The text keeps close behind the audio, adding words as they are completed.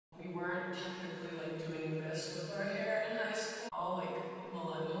weren't technically like doing this with our hair in high school, all like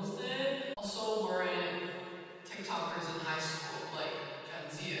millennials did. Also weren't TikTokers in high school like Gen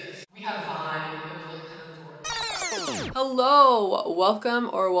Z is. We had Vine, it was like kind of dorky. Hello,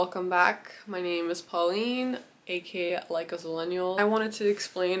 welcome back. My name is Pauline, aka like a Zillennial. I wanted to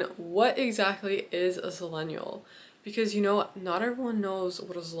explain what exactly is a Zillennial because you know, not everyone knows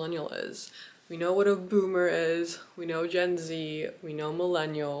what a Zillennial is. We know what a boomer is, we know Gen Z, we know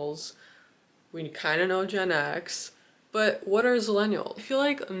millennials, we kind of know Gen X, but what are Zillennials? I feel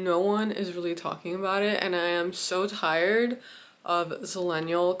like no one is really talking about it, and I am so tired of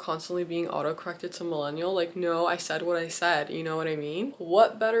Zillennial constantly being autocorrected to millennial. Like, no, I said what I said, you know what I mean?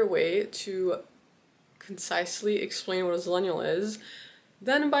 What better way to concisely explain what a Zillennial is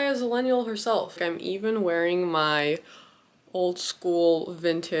than by a Zillennial herself? I'm even wearing my old school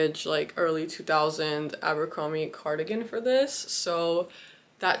vintage like early 2000 Abercrombie cardigan for this, so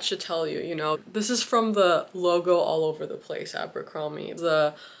that should tell you, you know. This is from the logo all over the place Abercrombie.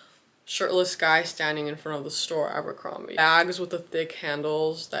 The shirtless guy standing in front of the store Abercrombie. Bags with the thick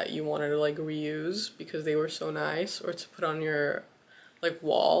handles that you wanted to like reuse because they were so nice, or to put on your like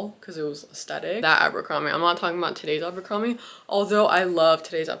wall because it was aesthetic. That Abercrombie. I'm not talking about today's Abercrombie, although I love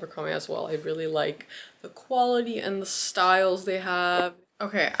today's Abercrombie as well. I really like the quality and the styles they have.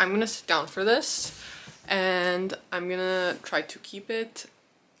 Okay, I'm gonna sit down for this and I'm gonna try to keep it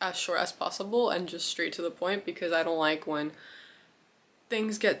as short as possible and just straight to the point because I don't like when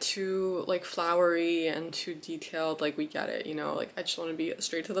things get too like flowery and too detailed. Like, we get it, you know, like I just want to be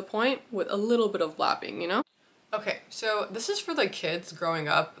straight to the point with a little bit of blabbing, you know? Okay, so this is for the kids growing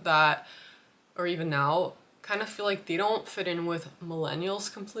up that, or even now, kind of feel like they don't fit in with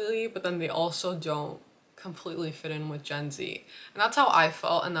millennials completely, but then they also don't completely fit in with Gen Z. And that's how I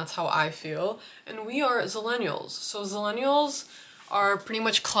felt and that's how I feel. And we are Zillennials. So Zillennials are pretty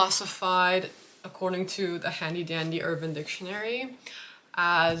much classified according to the handy dandy Urban Dictionary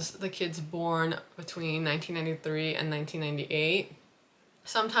as the kids born between 1993 and 1998.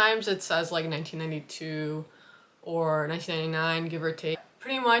 Sometimes it says like 1992 or 1999, give or take.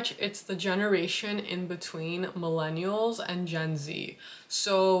 Pretty much it's the generation in between millennials and Gen Z.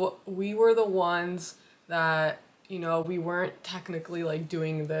 So we were the ones that, you know, we weren't technically like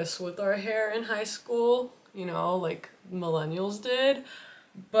doing this with our hair in high school, you know, like millennials did,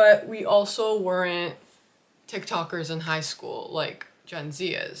 but we also weren't TikTokers in high school like Gen Z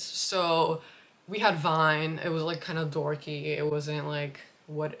is. So we had Vine, it was like kind of dorky, it wasn't like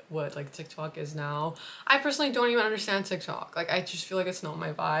what like TikTok is now. I personally don't even understand TikTok. Like, I just feel like it's not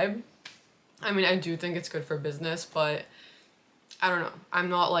my vibe. I mean, I do think it's good for business, but I don't know. I'm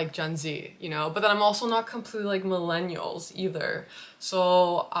not like Gen Z, you know, but then I'm also not completely like millennials either.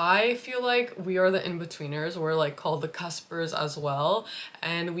 So I feel like we are the in-betweeners. We're like called the cuspers as well.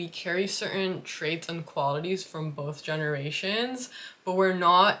 And we carry certain traits and qualities from both generations, but we're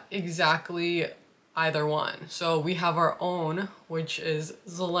not exactly either one. So we have our own, which is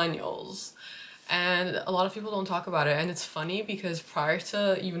Zillennials. And a lot of people don't talk about it. And it's funny because prior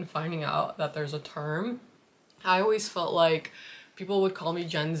to even finding out that there's a term, I always felt like people would call me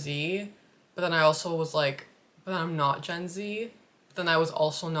Gen Z, but then I also was like, but I'm not Gen Z, but then I was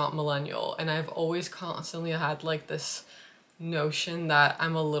also not millennial. And I've always constantly had like this notion that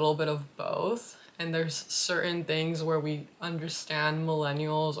I'm a little bit of both. And there's certain things where we understand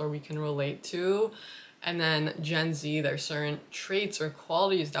millennials or we can relate to. And then Gen Z, there's certain traits or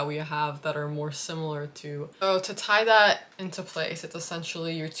qualities that we have that are more similar to. So to tie that into place, it's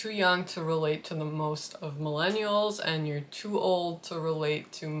essentially you're too young to relate to the most of millennials and you're too old to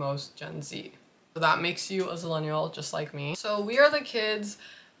relate to most Gen Z. So that makes you a Zillennial just like me. So we are the kids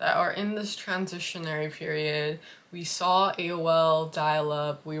that are in this transitionary period. We saw AOL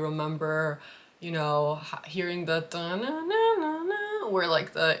dial-up. We remember, you know, hearing the da-na-na-na-na, where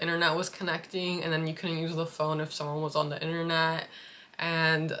like the internet was connecting and then you couldn't use the phone if someone was on the internet.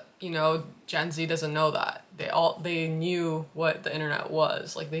 And, you know, Gen Z doesn't know that. They knew what the internet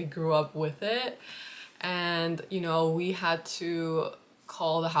was. Like, they grew up with it. And, you know, we had to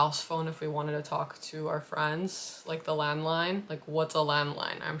call the house phone if we wanted to talk to our friends, like the landline. Like, what's a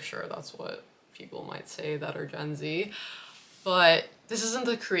landline? I'm sure that's what people might say that are Gen Z. But this isn't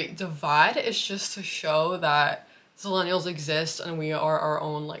to create divide, it's just to show that Zillennials exist and we are our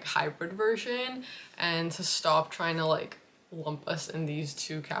own like hybrid version, and to stop trying to like lump us in these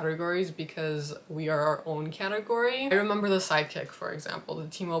two categories because we are our own category. I remember the Sidekick, for example, the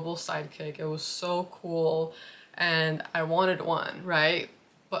T-Mobile Sidekick. It was so cool and I wanted one, right?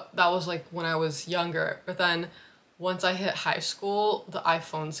 But that was like when I was younger. But then once I hit high school, the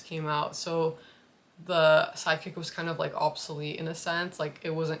iPhones came out. So the sidekick was kind of like obsolete in a sense, like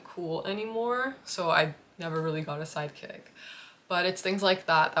it wasn't cool anymore, so I never really got a sidekick. But it's things like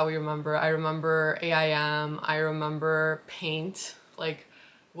that that we remember. I remember AIM, I remember Paint, like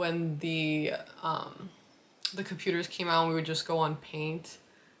when the computers came out, we would just go on Paint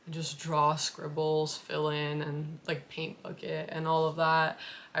and just draw scribbles, fill in, and like paint bucket and all of that.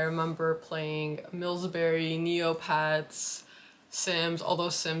 I remember playing Millsberry, Neopets, Sims, although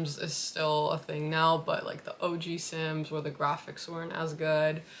Sims is still a thing now, but like the OG Sims where the graphics weren't as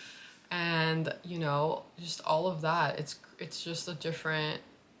good. And you know, just all of that. It's just a different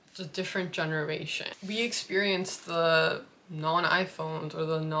generation. We experienced the non-iPhones or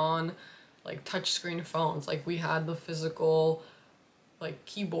the non like touchscreen phones. Like we had the physical like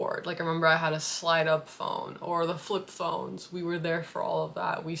keyboard. Like I remember I had a slide up phone, or the flip phones. We were there for all of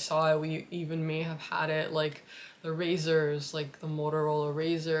that. We saw it. We even may have had it, like the Razors, like the Motorola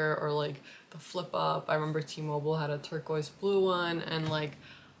Razor, or like the flip up. I remember T-Mobile had a turquoise blue one, and like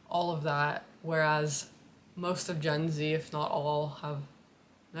all of that. Whereas most of Gen Z, if not all, have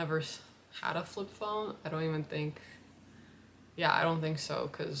never had a flip phone. I don't even think, yeah, I don't think so,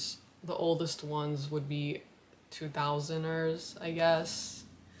 because the oldest ones would be 2000ers, I guess.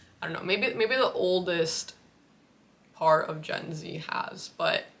 I don't know, maybe the oldest part of Gen Z has,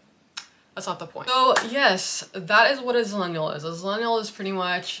 but that's not the point. So yes, that is what a zillennial is. A zillennial is pretty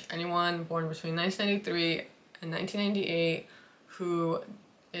much anyone born between 1993 and 1998 who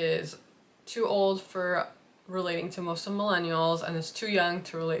is too old for relating to most of millennials and is too young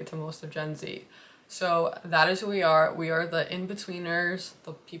to relate to most of Gen Z. So that is who we are. We are the in-betweeners,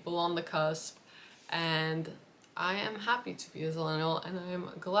 the people on the cusp, and I am happy to be a zillennial, and I am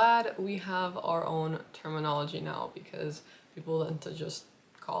glad we have our own terminology now, because people tend to just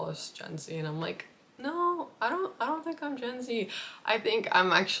call us Gen Z, and I'm like, no, I don't think I'm Gen Z. I think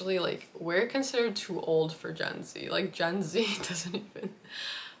I'm actually like, we're considered too old for Gen Z. Like Gen Z doesn't even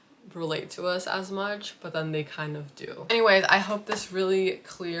relate to us as much, but then they kind of do. Anyways, I hope this really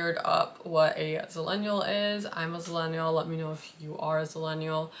cleared up what a zillennial is. I'm a zillennial. Let me know if you are a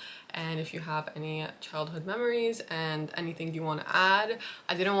zillennial, and if you have any childhood memories and anything you want to add.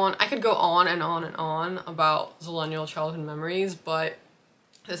 I could go on and on and on about zillennial childhood memories, but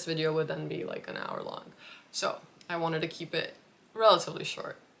this video would then be like an hour long. So I wanted to keep it relatively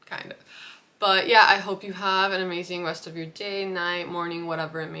short, kind of. But yeah, I hope you have an amazing rest of your day, night, morning,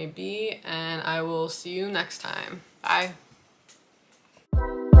 whatever it may be, and I will see you next time. Bye.